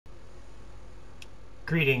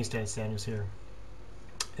Greetings, Dennis Daniels here.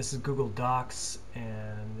 This is Google Docs,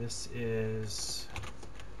 and this is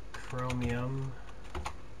Chromium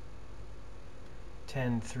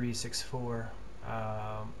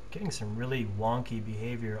 10.3.6.4. Getting some really wonky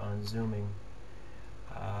behavior on zooming.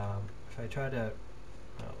 If I try to,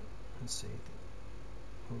 let's see,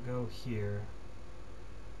 we'll go here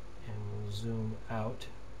and we'll zoom out.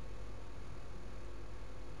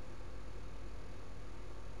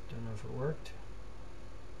 Don't know if it worked.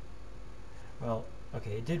 Well,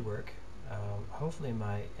 okay, it did work. Hopefully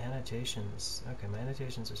my annotations, okay, my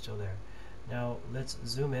annotations are still there. Now let's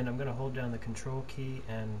zoom in. I'm going to hold down the control key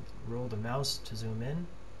and roll the mouse to zoom in.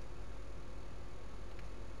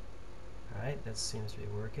 Alright, that seems to be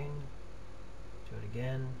working. Do it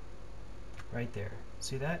again. Right there.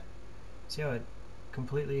 See that? See how it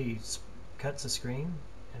completely cuts the screen?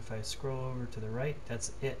 And if I scroll over to the right,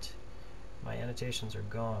 that's it. My annotations are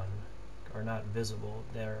gone, or not visible.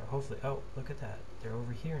 They're hopefully, oh, look at that. They're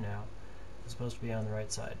over here now. They're supposed to be on the right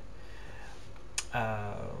side.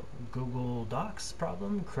 Google Docs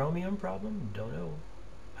problem? Chromium problem? Don't know.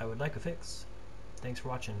 I would like a fix. Thanks for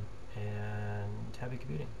watching, and happy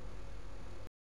computing.